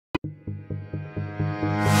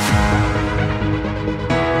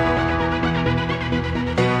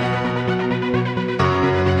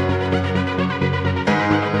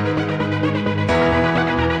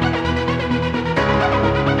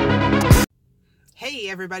Hey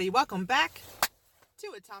everybody, welcome back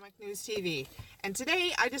to Atomic News TV. And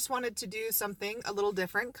today I just wanted to do something a little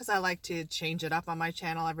different because I like to change it up on my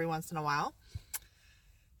channel every once in a while.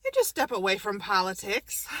 And just step away from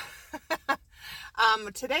politics.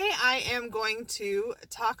 Today I am going to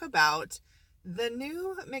talk about the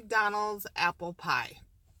new McDonald's apple pie.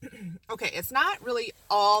 Okay, it's not really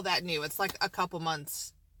all that new. It's like a couple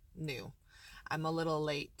months new. I'm a little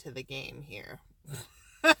late to the game here.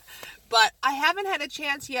 But I haven't had a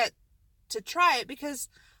chance yet to try it because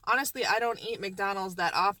honestly I don't eat McDonald's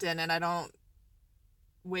that often, and I don't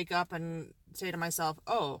wake up and say to myself,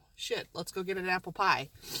 oh shit, let's go get an apple pie.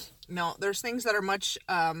 No, there's things that are much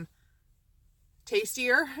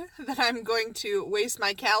tastier that I'm going to waste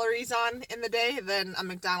my calories on in the day than a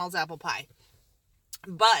McDonald's apple pie.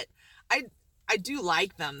 But I do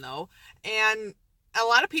like them though, and a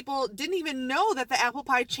lot of people didn't even know that the apple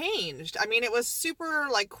pie changed. I mean, it was super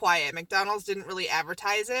like quiet. McDonald's didn't really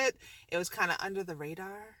advertise it. It was kind of under the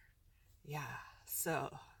radar. Yeah,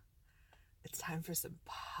 so it's time for some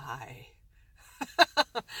pie.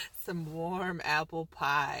 Some warm apple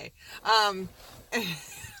pie.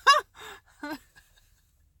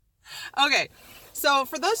 Okay, so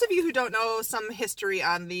for those of you who don't know some history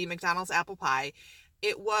on the McDonald's apple pie,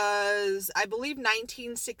 it was, I believe,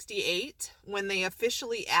 1968 when they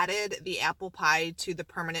officially added the apple pie to the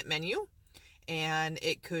permanent menu, and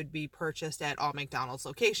it could be purchased at all McDonald's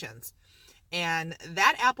locations. And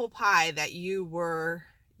that apple pie that you were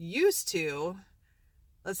used to,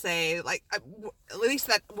 let's say, like, at least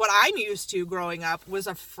that what I'm used to growing up was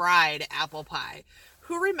a fried apple pie.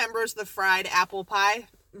 Who remembers the fried apple pie?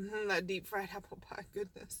 That deep fried apple pie,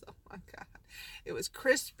 goodness, oh my god. It was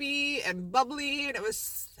crispy and bubbly and it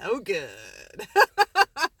was so good.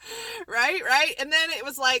 Right? And then it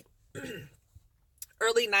was like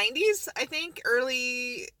early 90s, I think.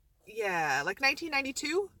 Like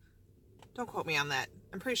 1992. Don't quote me on that.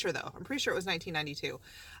 I'm pretty sure though. I'm pretty sure it was 1992.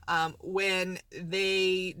 When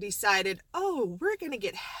they decided, oh, we're going to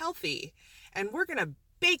get healthy and we're going to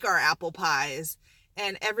bake our apple pies.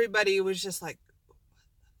 And everybody was just like,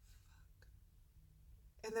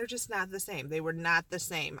 and they're just not the same. They were not the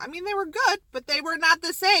same. I mean, they were good, but they were not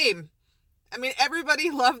the same. I mean,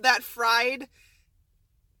 everybody loved that fried,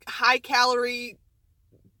 high calorie,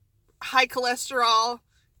 high cholesterol,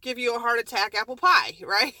 give you a heart attack apple pie,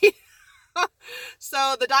 right?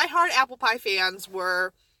 So the diehard apple pie fans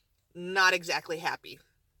were not exactly happy.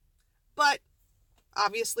 But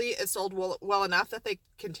obviously it sold well enough that they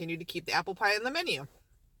continued to keep the apple pie in the menu.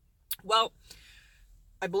 Well,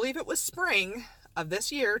 I believe it was spring of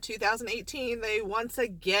this year, 2018, they once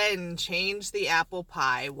again changed the apple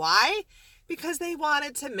pie. Why? Because they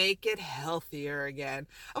wanted to make it healthier again.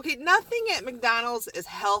 Okay, nothing at McDonald's is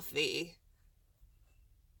healthy.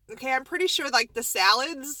 Okay, I'm pretty sure like the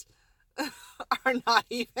salads are not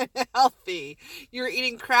even healthy. You're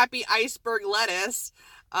eating crappy iceberg lettuce,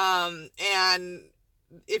 and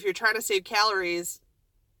if you're trying to save calories,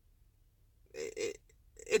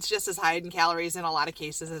 it's just as high in calories in a lot of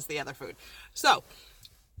cases as the other food. So,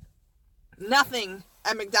 nothing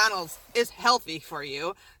at McDonald's is healthy for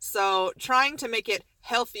you. So, trying to make it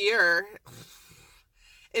healthier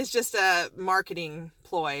is just a marketing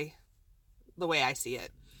ploy, the way I see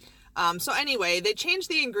it. So anyway, they changed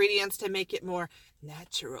the ingredients to make it more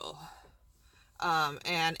natural.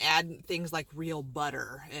 And add things like real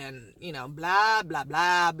butter and, blah, blah,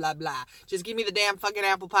 blah, blah, blah. Just give me the damn fucking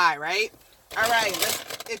apple pie, right? All right,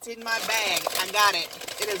 it's in my bag. I got it.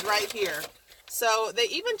 It is right here. So they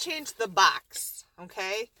even changed the box,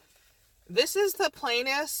 okay? This is the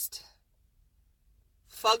plainest,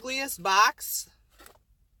 fuggliest box,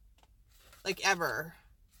 like, ever.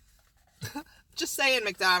 Just saying,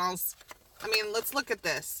 McDonald's. I mean, let's look at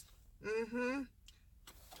this. I'm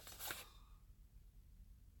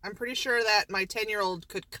pretty sure that my 10-year-old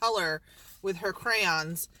could color with her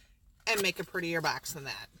crayons and make a prettier box than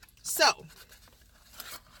that. So,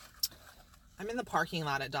 I'm in the parking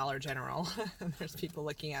lot at Dollar General. There's people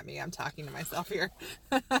looking at me. I'm talking to myself here.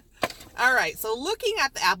 All right, so looking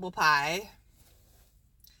at the apple pie,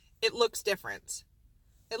 it looks different.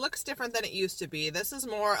 It looks different than it used to be. This is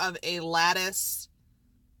more of a lattice.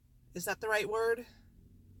 Is that the right word?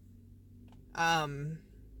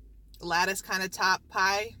 Lattice kind of top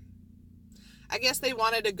pie. I guess they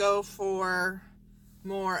wanted to go for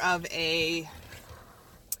more of a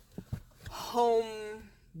home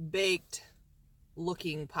baked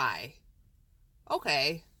looking pie.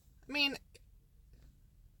 Okay. I mean,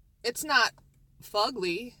 it's not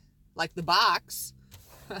fugly like the box.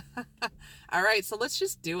 All right, so let's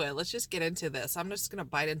just do it. Let's just get into this. I'm just going to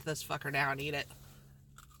bite into this fucker now and eat it.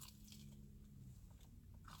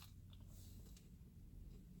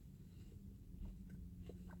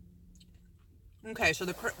 Okay, so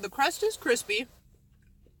the crust is crispy.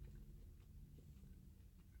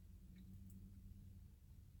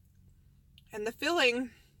 And the filling,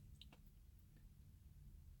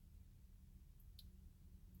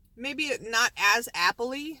 maybe not as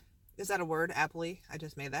appley. Is that a word, appley? I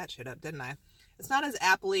just made that shit up, didn't I? It's not as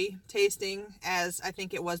appley tasting as I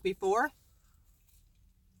think it was before.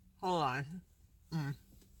 Hold on. Mm.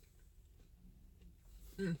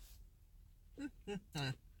 Mm.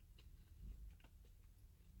 Mm.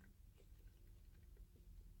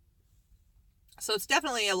 So it's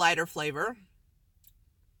definitely a lighter flavor.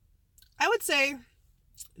 I would say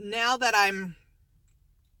now that I'm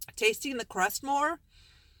tasting the crust more,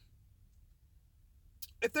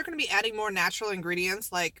 if they're going to be adding more natural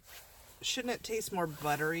ingredients, like, shouldn't it taste more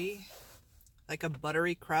buttery? Like a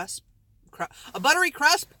buttery crust? A buttery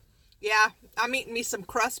crust? Yeah, I'm eating me some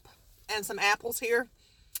crust and some apples here.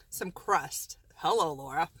 Some crust. Hello,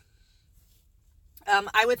 Laura.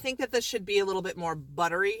 I would think that this should be a little bit more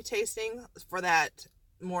buttery tasting for that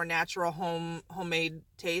more natural homemade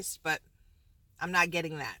taste, but I'm not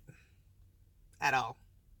getting that at all.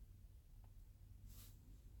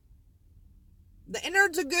 The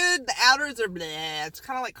innards are good, the outers are bleh. It's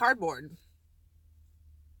kind of like cardboard,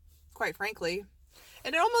 quite frankly.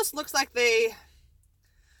 And it almost looks like there's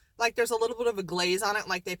a little bit of a glaze on it,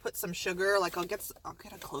 like they put some sugar. Like I'll get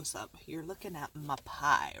a close up. You're looking at my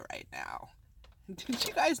pie right now. Did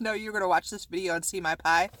you guys know you were going to watch this video and see my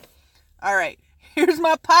pie? All right, here's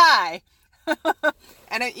my pie.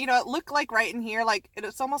 And it looked like right in here, like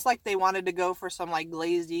it's almost like they wanted to go for some like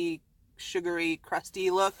glazy, sugary,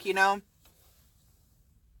 crusty look, Yeah,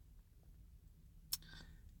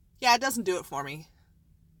 it doesn't do it for me.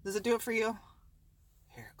 Does it do it for you?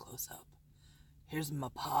 Here, close up. Here's my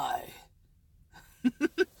pie.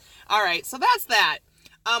 All right, so that's that.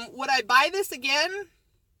 Would I buy this again?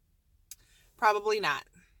 Probably not.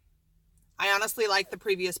 I honestly like the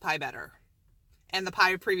previous pie better. And the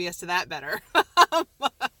pie previous to that better.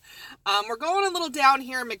 We're going a little down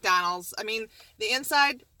here at McDonald's. I mean, the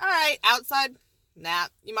inside, all right. Outside, nah.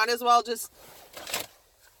 You might as well just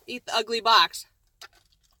eat the ugly box.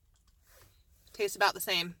 Tastes about the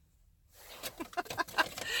same.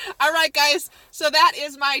 All right, guys. So that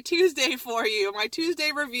is my Tuesday for you. My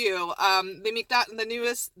Tuesday review.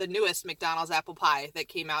 The newest McDonald's apple pie that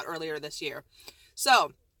came out earlier this year.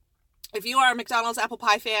 So, if you are a McDonald's apple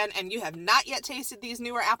pie fan and you have not yet tasted these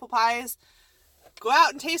newer apple pies, go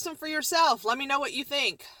out and taste them for yourself. Let me know what you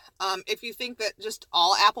think. If you think that just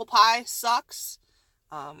all apple pie sucks,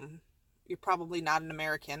 you're probably not an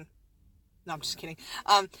American. No, I'm just kidding.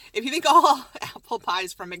 If you think all apple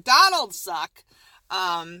pies from McDonald's suck,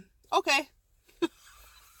 okay.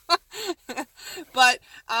 But,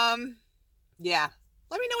 yeah.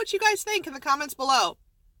 Let me know what you guys think in the comments below.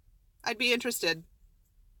 I'd be interested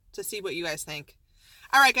to see what you guys think.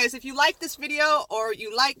 Alright guys, if you like this video or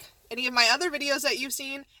you like any of my other videos that you've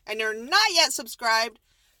seen and you're not yet subscribed,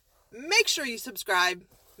 make sure you subscribe.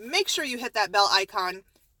 Make sure you hit that bell icon.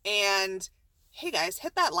 And, hey guys,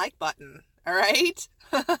 hit that like button. Alright?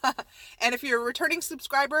 And if you're a returning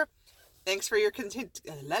subscriber, thanks for your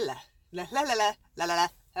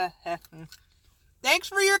thanks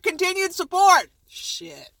for your continued support.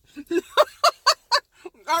 Shit.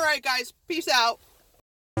 Alright guys, peace out.